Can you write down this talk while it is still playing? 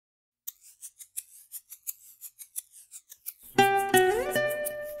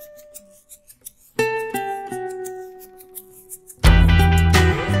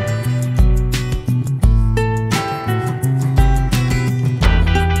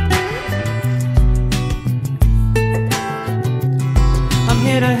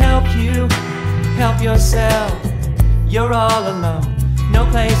yourself. You're all alone, no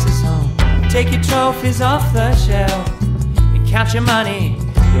place is home. Take your trophies off the shelf and count your money,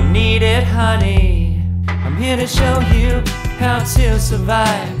 you'll need it, honey. I'm here to show you how to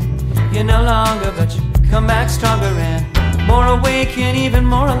survive. You're no longer, but you come back stronger and more awake and even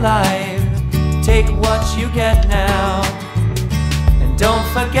more alive. Take what you get now, and don't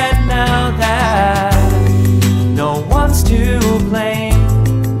forget now that no one's to blame.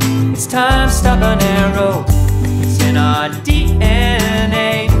 It's time to stop an arrow, it's in our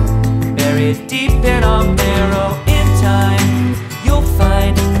DNA, buried deep in our marrow. In time, you'll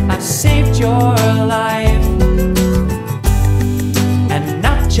find I've saved your life, and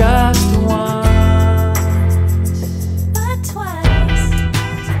not just once, but twice,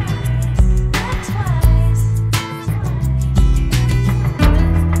 but twice.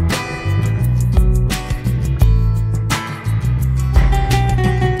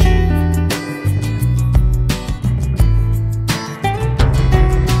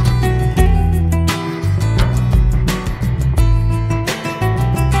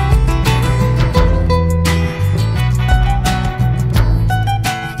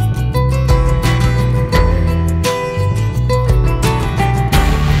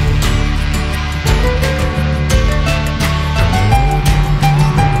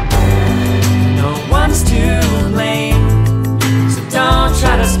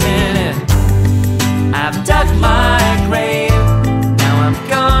 I've dug my grave, now I'm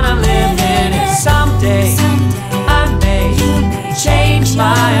gonna live in it. Someday I may change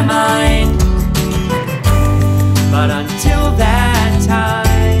my mind, but until that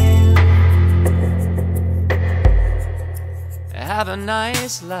time, have a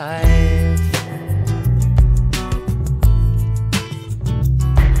nice life.